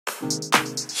Hey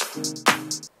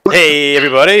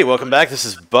everybody, welcome back. This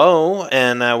is Bo,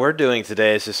 and we're doing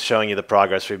today is just showing you the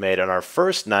progress we made on our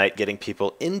first night getting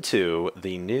people into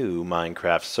the new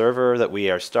Minecraft server that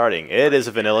we are starting. It is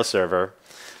a vanilla server,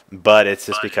 but it's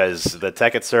just because the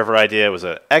Tekkit server idea was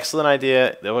an excellent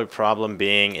idea. The only problem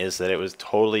being is that it was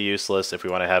totally useless if we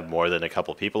want to have more than a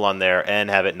couple people on there and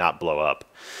have it not blow up.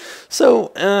 So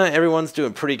everyone's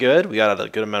doing pretty good. We got a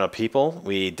good amount of people.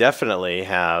 We definitely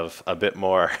have a bit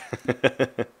more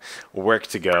work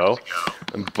to go,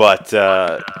 but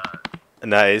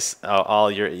nice. All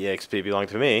your EXP belong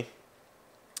to me.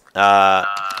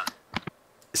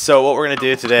 So what we're gonna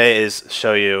do today is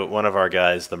show you one of our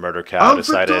guys, the murder cow,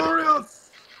 decided.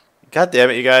 Victorious! God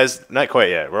damn it, you guys! Not quite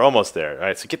yet. We're almost there. All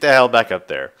right, so get the hell back up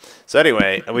there. So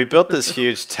anyway, we built this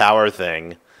huge tower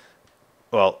thing.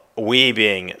 Well, we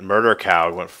being Murder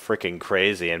Cow went freaking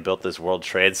crazy and built this World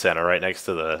Trade Center right next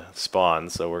to the spawn.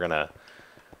 So we're gonna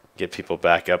get people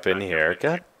back up in here.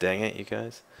 God dang it, you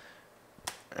guys!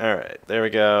 All right, there we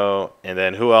go. And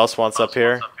then who else wants up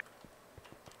here?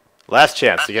 Last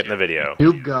chance to get in the video.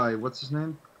 Noob guy, what's his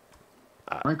name?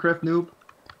 Minecraft noob.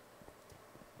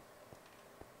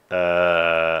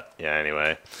 Yeah.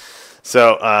 Anyway,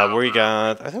 so we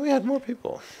got. I think we had more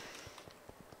people.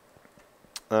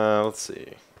 Let's see.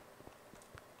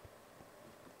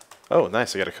 Oh,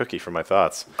 nice! I got a cookie for my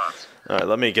thoughts. All right,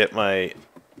 let me get my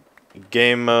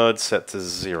game mode set to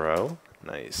 0.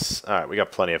 Nice. All right, we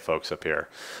got plenty of folks up here.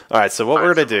 All right, so what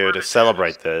we're gonna do to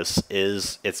celebrate this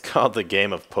is it's called the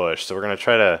game of push. So we're gonna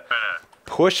try to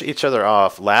push each other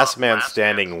off. Last man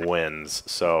standing wins.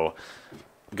 So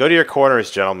go to your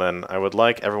corners, gentlemen. I would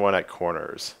like everyone at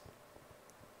corners.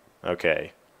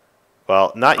 Okay.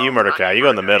 Well, not you, Murder Cow. You go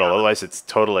in the middle. Otherwise, it's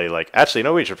totally like... Actually, you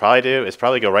know what we should probably do? Is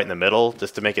probably go right in the middle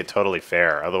just to make it totally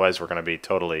fair. Otherwise, we're going to be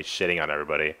totally shitting on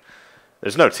everybody.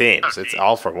 There's no teams. It's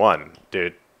all for one.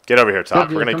 Dude, get over here, Top.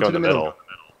 We're going to go in the middle.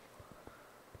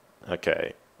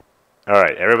 Okay. All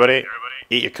right, everybody.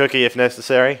 Eat your cookie if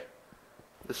necessary.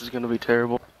 This is going to be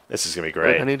terrible. This is going to be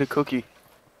great. Wait, I need a cookie.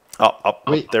 Oh,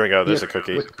 there we go. There's a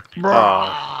cookie.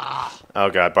 Oh,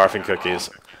 God. Barfing cookies.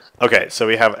 Okay, so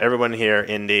we have everyone here,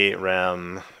 Indy,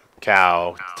 Rem,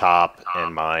 Cow, Top,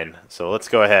 and mine. So let's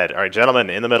go ahead. All right, gentlemen,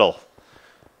 in the middle.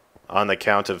 On the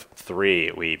count of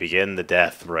 3, we begin the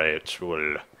death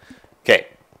ritual. Okay,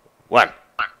 1,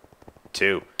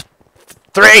 2,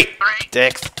 3!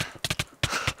 Dicks!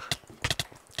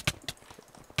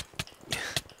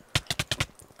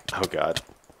 Oh, God.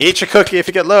 Eat your cookie if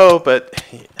you get low, but...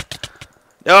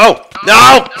 No!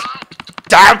 No!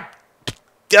 Damn!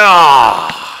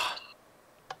 Ah!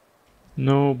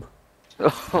 Noob.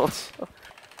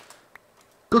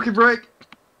 Cookie break!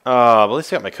 But at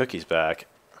least I got my cookies back.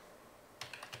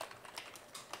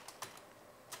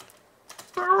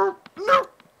 No!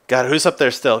 God, who's up there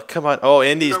still? Come on. Oh,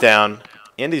 Indy's down.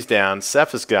 Indy's down.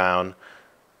 Seth is down.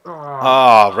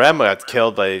 Oh, Rem got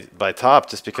killed by Top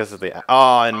just because of the...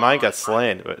 Oh, and mine got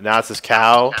slain. But now it's this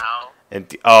cow.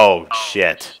 And oh,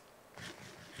 shit.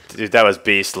 Dude, that was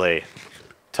beastly.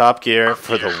 Top Gear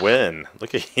for the win.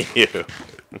 Look at you.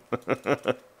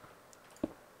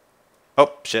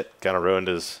 Oh, shit. Kind of ruined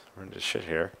his shit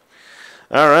here.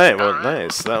 All right. Well,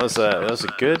 nice. That was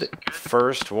a good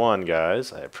first one,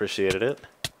 guys. I appreciated it.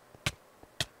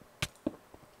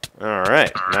 All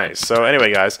right. Nice. So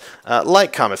anyway, guys,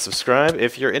 like, comment, subscribe.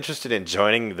 If you're interested in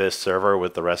joining this server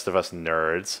with the rest of us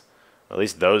nerds, at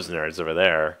least those nerds over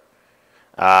there,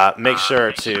 make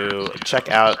sure to check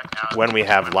out when we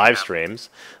have live streams.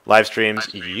 Live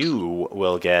streams you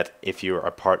will get if you are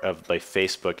a part of my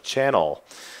Facebook channel.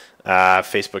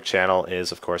 Facebook channel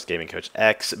is, of course, Gaming Coach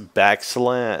X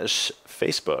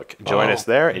 /Facebook. Join us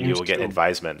there, and you will get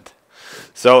advisement.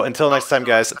 So until next time,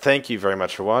 guys, thank you very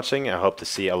much for watching. I hope to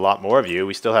see a lot more of you.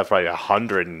 We still have probably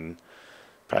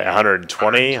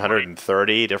 120,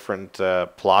 130 different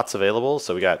plots available,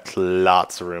 so we got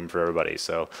lots of room for everybody.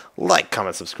 So like,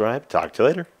 comment, subscribe. Talk to you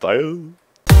later. Bye.